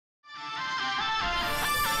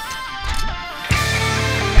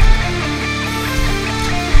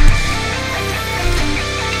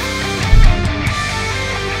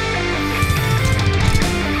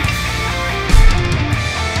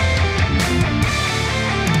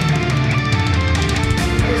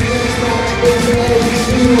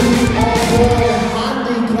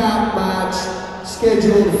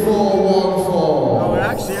scheduled for 1-4. Oh, we're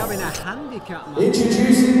actually having a handicap match.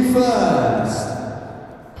 Introducing first.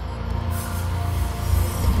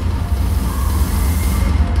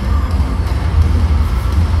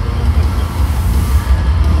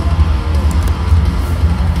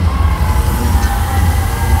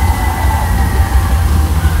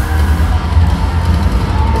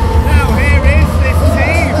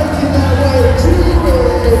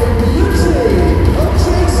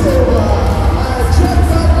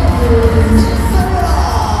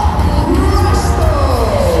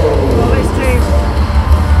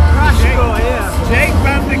 Jake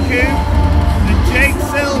Bandicoot and Jake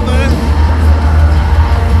Silver.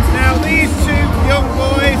 Now these two young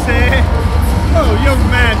boys here, oh young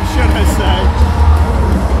men should I say,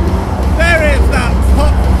 there is that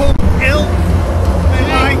pop punk ilk.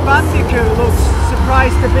 Jake Bandicoot looks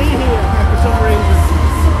surprised to be here for some reason.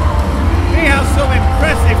 He has some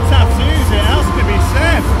impressive tattoos, it has to be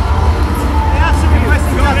said. He has some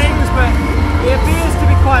impressive tattoos, but he appears to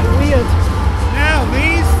be quite weird. Now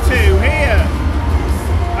these two here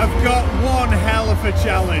have got one hell of a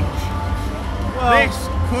challenge. Well, this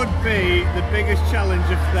could be the biggest challenge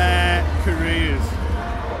of their careers.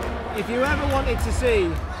 If you ever wanted to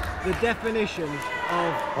see the definition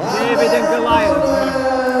of David and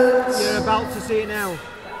Goliath, you're about to see it now.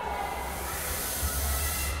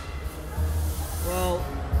 Well,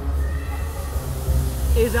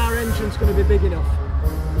 is our entrance going to be big enough?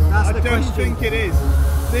 That's the question. I don't think it is.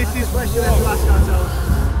 This is the question we have to ask ourselves.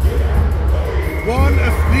 One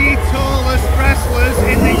of the tallest wrestlers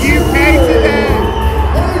in the UK today.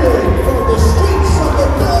 Hailing from the streets of the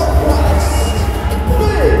Northwest,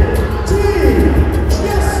 Big T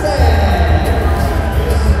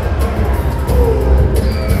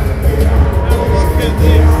Now look at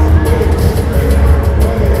this.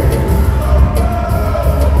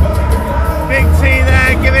 Big T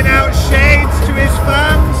there giving out shades to his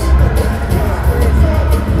fans.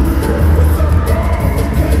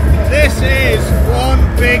 This is one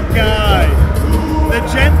big guy. The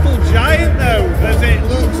gentle giant though, as it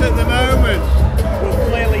looks at the moment. Well,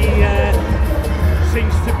 clearly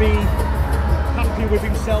seems to be happy with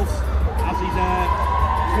himself as he's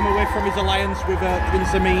come away from his alliance with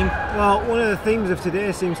Prince Amin. Well, one of the themes of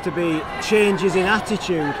today seems to be changes in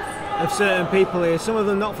attitude of certain people here. Some of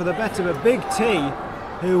them not for the better, but Big T,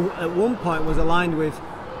 who at one point was aligned with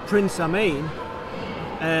Prince Amin,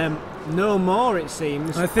 no more it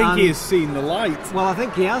seems. I think he has seen the light. Well, I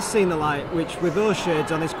think he has seen the light, which with those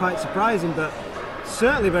shades on is quite surprising, but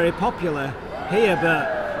certainly very popular here.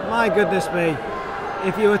 But my goodness me,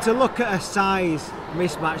 if you were to look at a size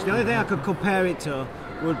mismatch, the only thing I could compare it to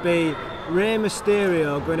would be Rey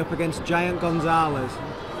Mysterio going up against Giant Gonzalez.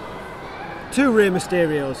 Two Rey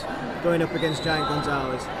Mysterios going up against Giant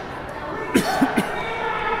Gonzalez.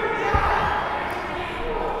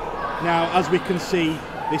 Now, as we can see,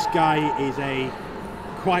 this guy is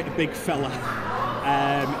quite a big fella,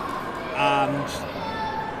 and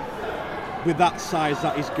with that size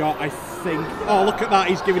that he's got, I think. Oh, look at that!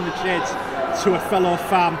 He's giving the shades to a fellow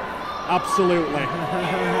fan. Absolutely.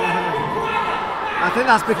 I think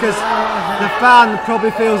that's because the fan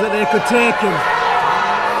probably feels that they could take him.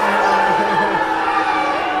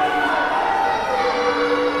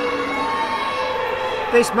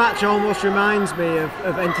 This match almost reminds me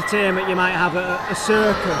of entertainment you might have at a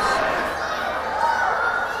circus,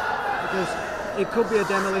 because it could be a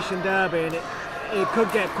demolition derby and it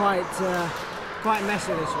could get quite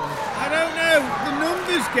messy this one. I don't know, the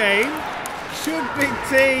numbers game, should Big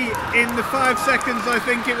T in the 5 seconds I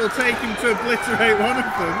think it will take him to obliterate one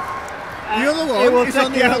of them, the other one is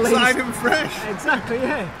on the outside and fresh. Exactly,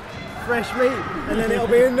 yeah. Fresh meat, and then it'll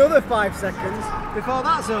be another 5 seconds before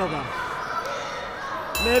that's over.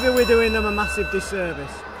 Maybe we're doing them a massive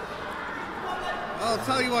disservice. I'll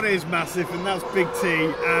tell you what is massive, and that's Big T,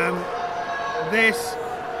 and this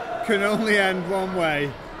can only end one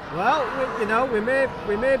way. Well, we may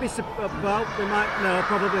be, well, we might, no,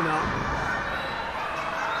 probably not.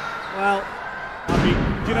 Well,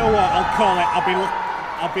 do you know what? I'll call it.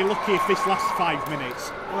 I'll be lucky if this lasts 5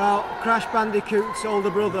 minutes. Well, Crash Bandicoot's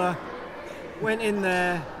older brother went in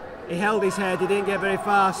there. He held his head. He didn't get very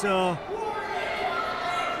far, so.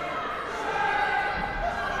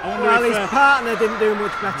 Well, his partner didn't do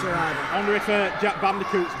much better either. I wonder if Jack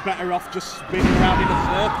Bandicoot's better off just spinning around in a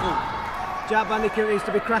circle. Jack Bandicoot needs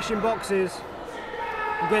to be crashing boxes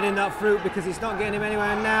and getting that fruit because it's not getting him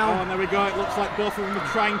anywhere now. Oh, and there we go. It looks like both of them are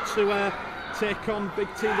trying to take on Big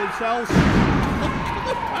T themselves. Look at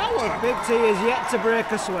the power! Big T is yet to break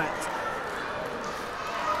a sweat.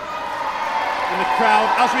 And the crowd,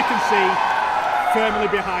 as we can see, firmly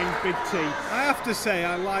behind Big T. I have to say,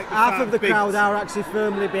 I like the Half fact of the Big crowd are actually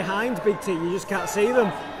firmly behind Big T. You just can't see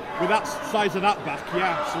them. With that size of that back,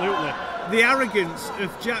 yeah, absolutely. The arrogance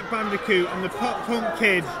of Jack Bandicoot and the Pop Punk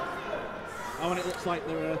Kid. Oh, and it looks like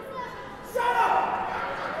they're...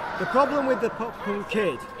 The problem with the Pop Punk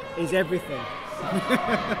Kid is everything.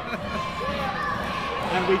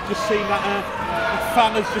 And we've just seen that a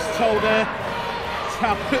fan has just told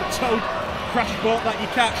Crashboat that you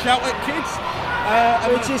can't shout at kids.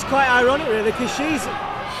 Which is quite ironic, really, because she's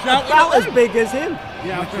Shouting about at as them. big as him.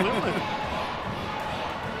 Yeah, absolutely.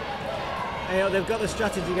 Hey, they've got the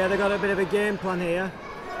strategy here, they've got a bit of a game plan here.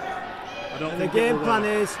 I don't And the think game plan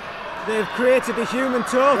is they've created the human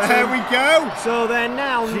totem. There we go. So they're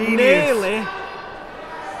now Genius. nearly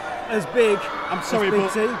as big I'm sorry, as Big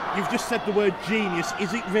but T. you've just said the word genius.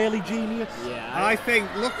 Is it really genius? Yeah. I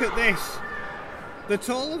think, look at this. They're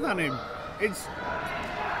taller than him. It's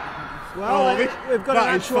Well, we've got an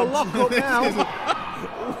that is actual fantastic. lock-up now.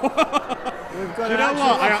 We've got Do you an know actual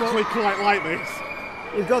what? I lock-up. actually quite like this.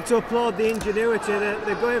 You've got to applaud the ingenuity.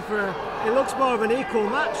 They're going for it looks more of an equal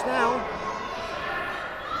match now.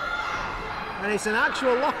 And it's an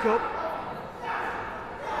actual lock-up.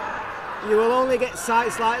 You will only get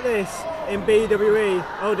sights like this in BWE.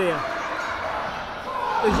 Oh dear.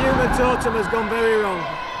 The human totem has gone very wrong.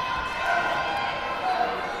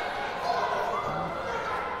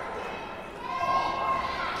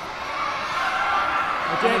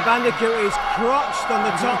 Jake Bandicoot is crotched on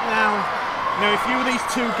the top now. Now, if you were these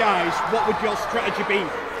two guys, what would your strategy be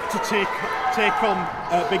to take on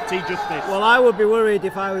Big T Justice? Well, I would be worried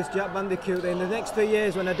if I was Jack Bandicoot. In the next 3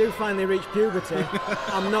 years, when I do finally reach puberty,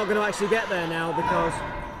 I'm not going to actually get there now because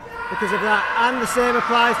of that. And the same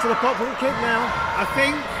applies to the Pop Punk Kid now. I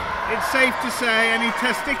think it's safe to say any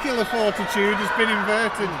testicular fortitude has been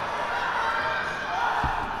inverted.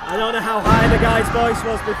 I don't know how high the guy's voice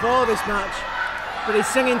was before this match, but he's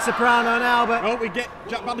singing soprano now. But Oh, we get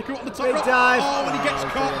Jack Bandicoot on the top Big rope. dive. Oh, and he gets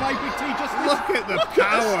caught by Big T Justice. Look at the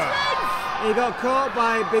power. he got caught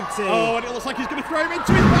by Big T, Oh, and it looks like he's going to throw him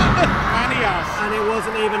into his partner. And he has. and it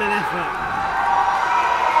wasn't even an effort.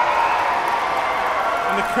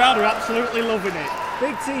 And the crowd are absolutely loving it.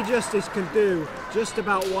 Big T Justice can do just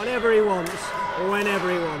about whatever he wants,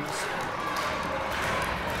 whenever he wants.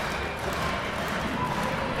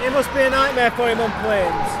 It must be a nightmare for him on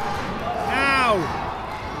planes. Ow.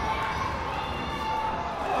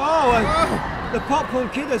 Oh, and the Pop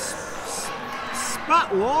Punk Kid has spat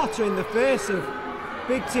water in the face of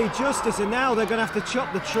Big T Justice, and now they're going to have to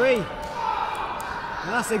chop the tree. And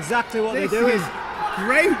that's exactly what This they're doing. is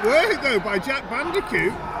great work though by Jack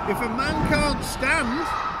Bandicoot. If a man can't stand,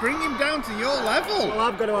 bring him down to your level. Well,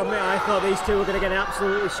 I've got to admit, I thought these two were going to get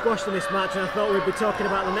absolutely squashed in this match, and I thought we'd be talking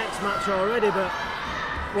about the next match already, but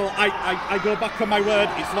Well, I go back on my word.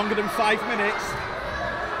 It's longer than 5 minutes.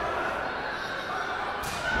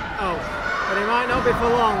 but it might not be for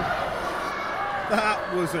long. That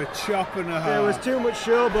was a chop and a half. There was too much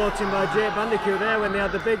showboating by Jake Bandicoot there when they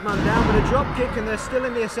had the big man down, but a drop kick and they're still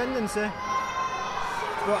in the ascendancy.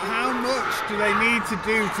 But how much do they need to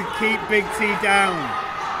do to keep Big T down?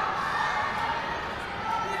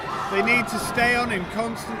 They need to stay on him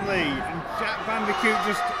constantly, and Jack Bandicoot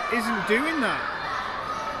just isn't doing that.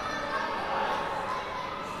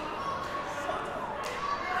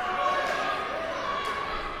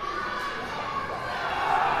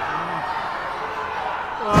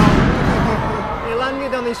 He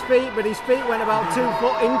landed on his feet, but his feet went about 2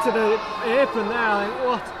 foot into the apron there. Like,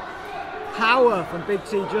 what power from Big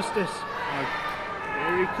T Justice.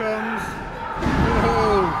 Here he comes.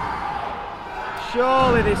 Oh.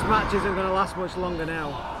 Surely this match isn't going to last much longer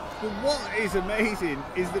now. But what is amazing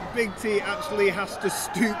is that Big T actually has to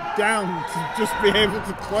stoop down to just be able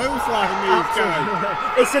to clothesline these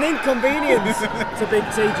guys. It's an inconvenience to Big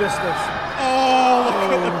T Justice. Oh,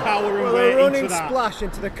 look at the power and Well, weight a running into that. splash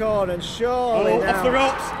into the corner, and surely Oh, now off the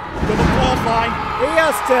ropes. Double clothesline. he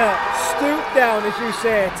has to stoop down, as you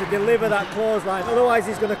say, to deliver that clothesline. Otherwise,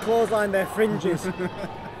 he's going to clothesline their fringes.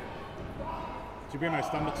 To be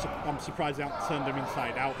honest, I'm surprised they haven't turned him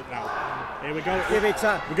inside out now. Here we go. Give it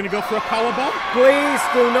time. We're going to go for a power bomb. Please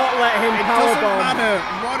do not let him It doesn't powerbomb. matter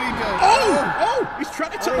what he does. Oh, he's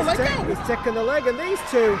trying to take the leg out. He's taken the leg, and these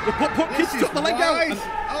two, The Pop This Kids is took the leg out. wise. And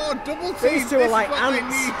Oh, double team. These two are This is like what ants. they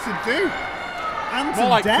need to do. Ants more and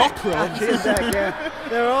like deck. cockroaches.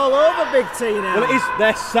 they're all over Big T now. Well, it is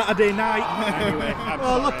their Saturday night. Anyway, I'm Oh,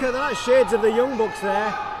 sorry. look at that, shades of the Young Bucks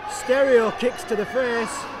there. Stereo kicks to the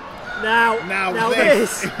face. Now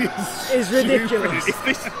this is ridiculous. If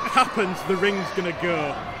this happens, the ring's going to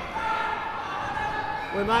go.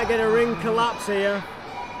 We might get a ring collapse here.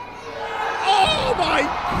 Oh, Oh my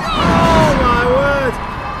Oh my word!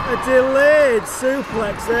 A delayed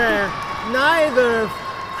suplex there. Neither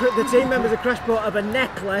of the team members of Crashboat have a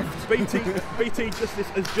neck left. BT Justice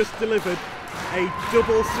has just delivered a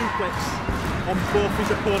double suplex on both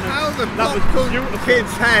his opponents. How the that was popcorn beautiful.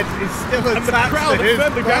 kid's head is still And the attached crowd to have his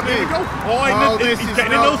firmly got body. there we go. Oh, He's this is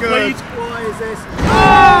getting in not those good. bleeds. What is this?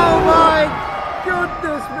 Oh my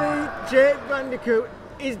goodness me! Jake Bandicoot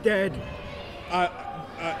is dead.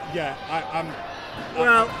 Yeah,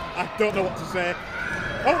 Well, I don't know what to say.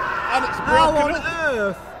 Oh, and it's how broken on up.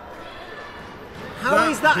 earth? How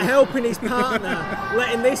is that helping his partner,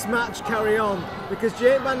 letting this match carry on? Because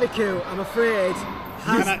Jake Bandicoot, I'm afraid,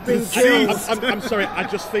 has been killed. I'm sorry. I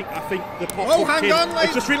think the Oh, hang kid on, has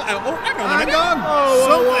ladies. just realized. Oh, hang on a Hang minute. on. Whoa,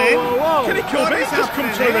 Something. whoa, whoa, whoa. Kenny What Kilbane is just come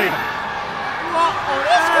happening to the ring. here? What on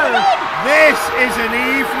What's going earth? on? This is an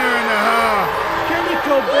evener and a half. Kenny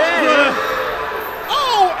Kilbane.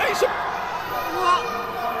 Oh, and it's a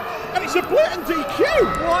What? blatant DQ.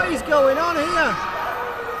 What is going on here?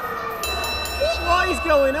 What is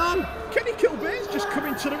going on? Kenny Kilbane's just come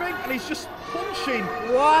into the ring and he's just punching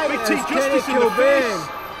Why Big has T Kenny Justice in the Kilbane face.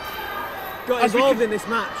 got As we involved can- in this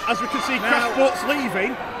match? Uh, As we can see, Now- Crashboat's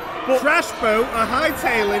leaving. But Crashboat are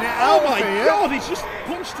hightailing it oh out my here. God, he's just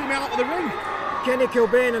punched him out of the ring. Kenny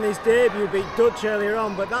Kilbane on his debut beat Dutch earlier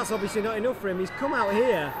on, but that's obviously not enough for him. He's come out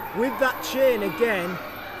here with that chain again,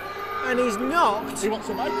 and he's knocked. He wants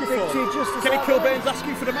a Big T microphone. Justice Kenny out. Kilbane's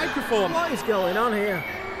asking for the microphone. What is going on here?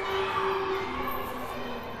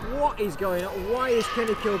 What is going on? Why is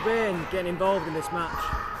Kenny Kilbane getting involved in this match?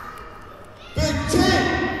 Big T!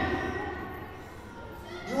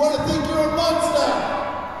 You want to think you're a monster?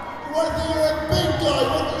 You want to think you're a big guy? You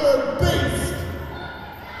want to think you're a beast?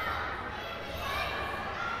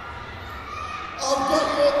 I've got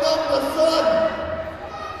your number, son!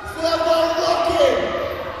 See, I'm not rocking!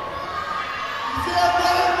 See, I'm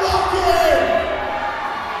not rocking!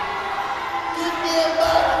 Give me a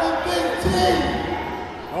match with Big T!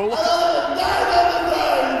 Oh, look And at I'm down on the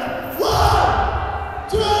road! 1,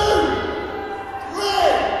 2,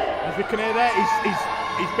 3! As we can hear there,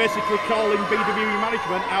 he's basically calling BWE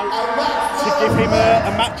management out And that's to how give him it a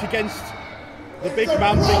works. match against the big It's a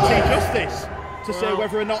man, Big T brother. Justice, to say Well-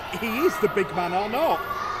 whether or not he is the big man or not.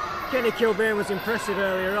 Kenny Kilbane was impressive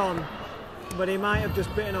earlier on, but he might have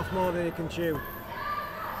just bitten off more than he can chew.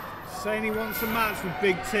 Saying he wants a match with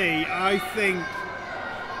Big T, I think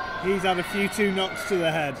he's had a few too knocks to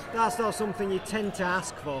the head. That's not something you tend to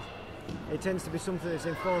ask for. It tends to be something that's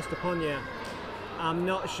enforced upon you. I'm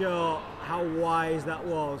not sure how wise that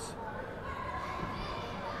was.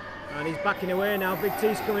 And he's backing away now. Big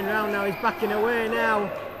T's coming round now. He's backing away now.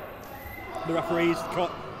 The referee's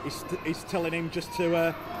he's telling him just to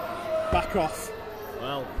back off.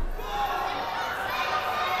 Well,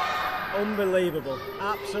 unbelievable.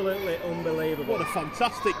 Absolutely unbelievable. What a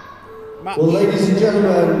fantastic match. Well, ladies and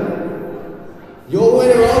gentlemen, your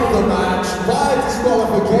winner of the match by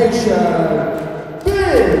disqualification,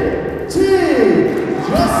 Big T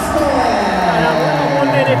Justice! I'm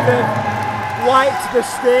wondering if they've wiped the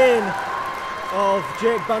stain of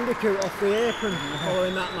Jake Bandicoot off the apron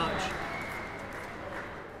following that match.